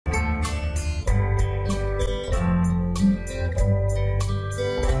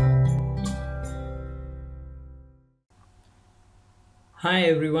Hi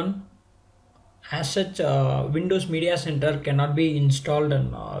everyone. As such, Windows Media Center cannot be installed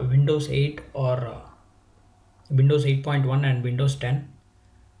on Windows 8 or Windows 8.1 and Windows 10.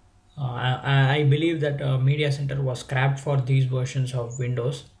 I believe that Media Center was scrapped for these versions of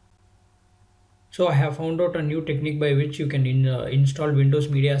Windows. So I have found out a new technique by which you can install Windows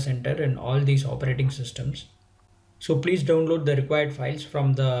Media Center in all these operating systems. So please download the required files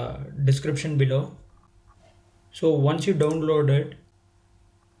from the description below. So once you download it,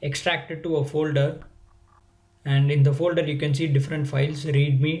 extract it to a folder, and in the folder you can see different files: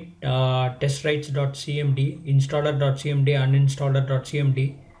 readme, testrights.cmd, installer.cmd,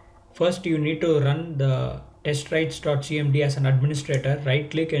 uninstaller.cmd. First you need to run the testrights.cmd as an administrator.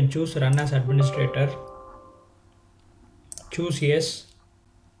 Right click and choose run as administrator, choose yes.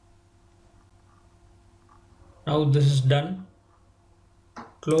 Now this is done.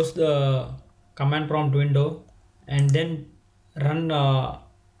 Close the command prompt window and then run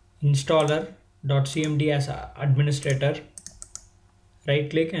installer.cmd as administrator. Right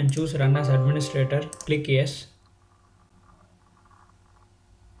click and choose run as administrator, click yes.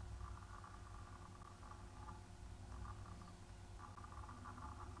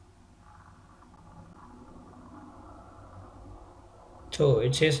 So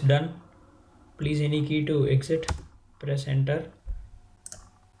it says done. Please any key to exit, press enter.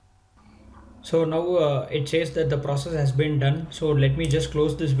 So now it says that the process has been done. So let me just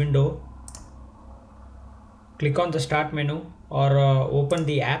close this window, click on the start menu, or open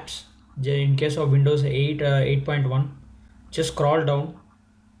the apps. In case of Windows 8 8.1, just scroll down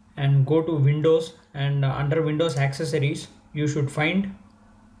and go to Windows, and under Windows accessories you should find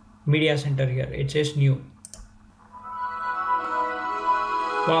Media Center. Here it says new.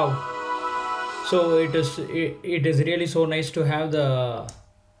 Wow. So it is really so nice to have the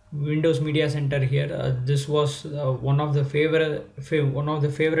Windows Media Center here. This was one of the favorite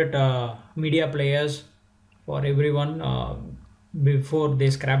media players for everyone before they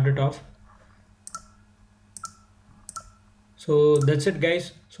scrapped it off. So that's it,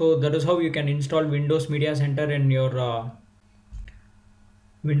 guys. So that is how you can install Windows Media Center in your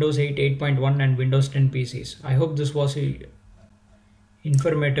Windows 8 8.1 and Windows 10 PCs. I hope this was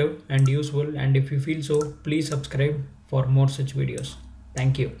informative and useful, and if you feel so, please subscribe for more such videos.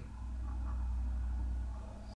 Thank you.